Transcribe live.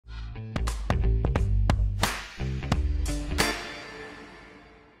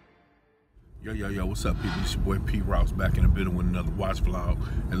Yo, what's up, people? It's your boy P. Rouse back in the building with another watch vlog.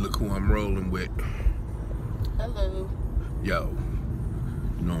 And look who I'm rolling with. Hello. Yo,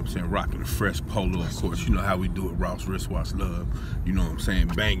 you know what I'm saying? Rocking the fresh polo, of course. You know how we do it, Rouse Wristwatch Love. You know what I'm saying?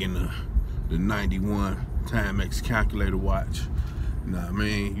 Banging the 91 Timex Calculator watch. You know what I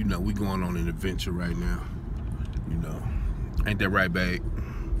mean? You know, we going on an adventure right now. You know. Ain't that right, babe?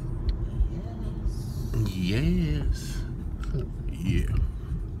 Yes. Yeah.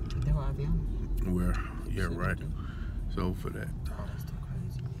 Yeah, right. So for that.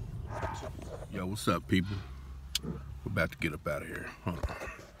 Yo, what's up, people? We're about to get up out of here. Hold on.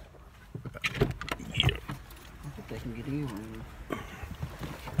 Yeah. I think they can get in right now.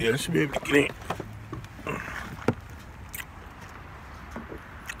 Yeah, they should be able to get in.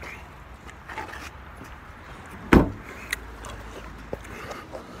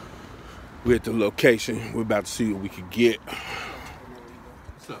 We're at the location. We're about to see what we can get.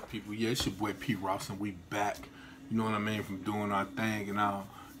 What's up, people? Yeah, it's your boy P. Ross, and we back. You know what I mean? From doing our thing and all.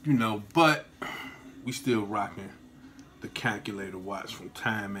 You know, but we still rocking the calculator watch from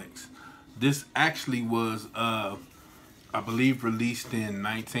Timex. This actually was, I believe, released in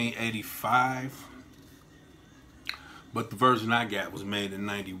 1985. But the version I got was made in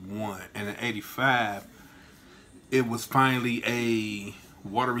 91. And in 85, it was finally a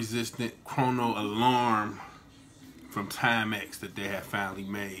water-resistant chrono alarm from Timex that they have finally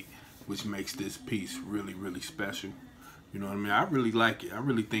made, which makes this piece really, really special. You know what I mean? I really like it. I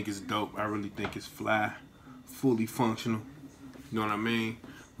really think it's dope. I really think it's fly, fully functional. You know what I mean?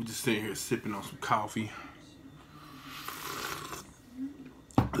 We're just sitting here sipping on some coffee.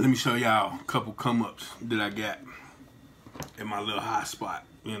 Let me show y'all a couple come-ups that I got in my little hot spot.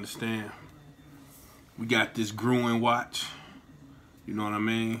 You understand? We got this Gruen watch. You know what I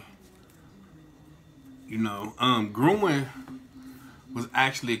mean? You know, Gruen was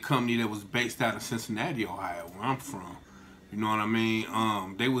actually a company that was based out of Cincinnati, Ohio, where I'm from. You know what I mean?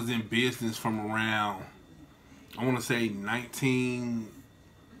 They was in business from around, I want to say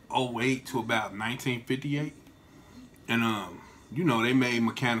 1908 to about 1958. And, you know, they made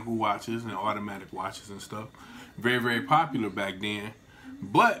mechanical watches and automatic watches and stuff. Very, very popular back then.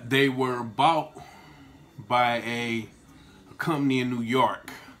 But they were bought by a company in New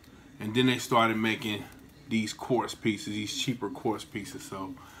York. And then they started making these quartz pieces, these cheaper quartz pieces.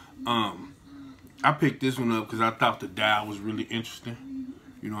 So, I picked this one up because I thought the dial was really interesting.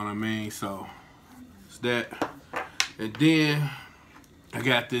 You know what I mean? So, it's that. And then, I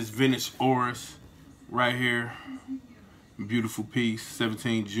got this vintage Oris right here. Beautiful piece,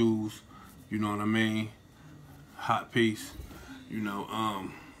 17 jewels. You know what I mean? Hot piece. You know,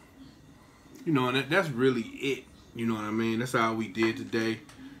 and that's really it. You know what I mean? That's all we did today.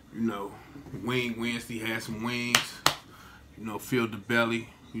 You know, Wing Wednesday, had some wings. You know, filled the belly.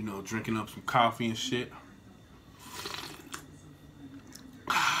 You know, drinking up some coffee and shit.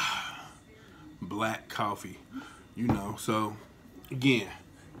 Black coffee. You know, so, again,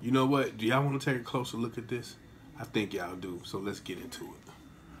 you know what? Do y'all want to take a closer look at this? I think y'all do. So let's get into it.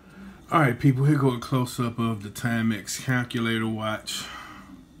 Alright, people, here go a close-up of the Timex Calculator watch.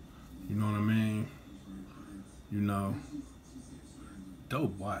 You know what I mean? You know,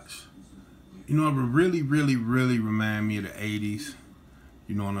 dope watch. You know, it really, really, really remind me of the 80s.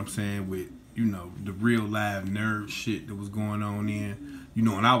 You know what I'm saying? With, you know, the real live nerd shit that was going on in. You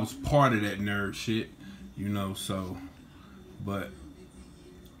know, and I was part of that nerd shit. You know, so, but,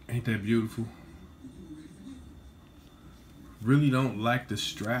 ain't that beautiful? Really don't like the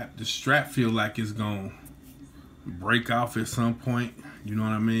strap. The strap feel like it's gonna break off at some point. You know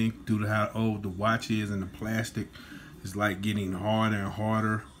what I mean? Due to how old the watch is, and the plastic is like getting harder and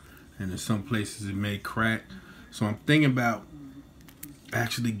harder, and in some places it may crack. So I'm thinking about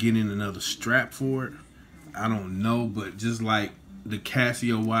actually getting another strap for it. I don't know, but just like the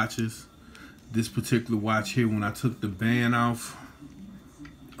Casio watches, this particular watch here, when I took the band off,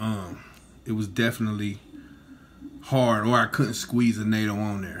 it was definitely hard, or I couldn't squeeze a NATO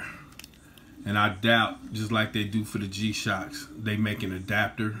on there. And I doubt, just like they do for the G-Shocks, they make an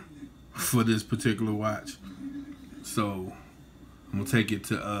adapter for this particular watch. So I'm gonna take it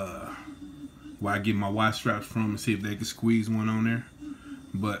to where I get my watch straps from and see if they can squeeze one on there.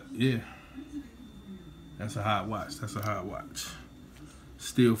 But yeah, that's a hot watch. That's a hot watch.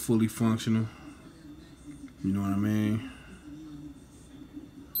 Still fully functional. You know what I mean?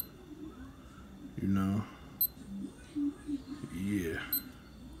 You know. Yeah.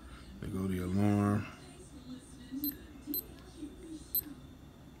 There go the alarm.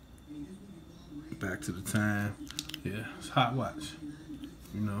 Back to the time. Yeah, it's a hot watch.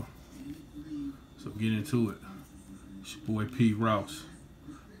 You know. So get into it. It's your boy P. Rouse.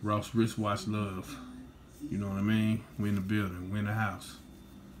 Ross wristwatch love. You know what I mean? We in the building. We in the house.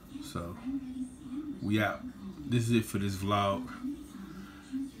 So, we out. This is it for this vlog.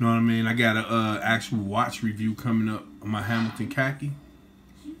 You know what I mean? I got a actual watch review coming up on my Hamilton khaki.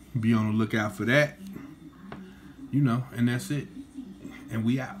 Be on the lookout for that. You know, and that's it. And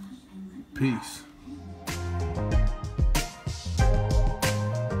we out. Peace.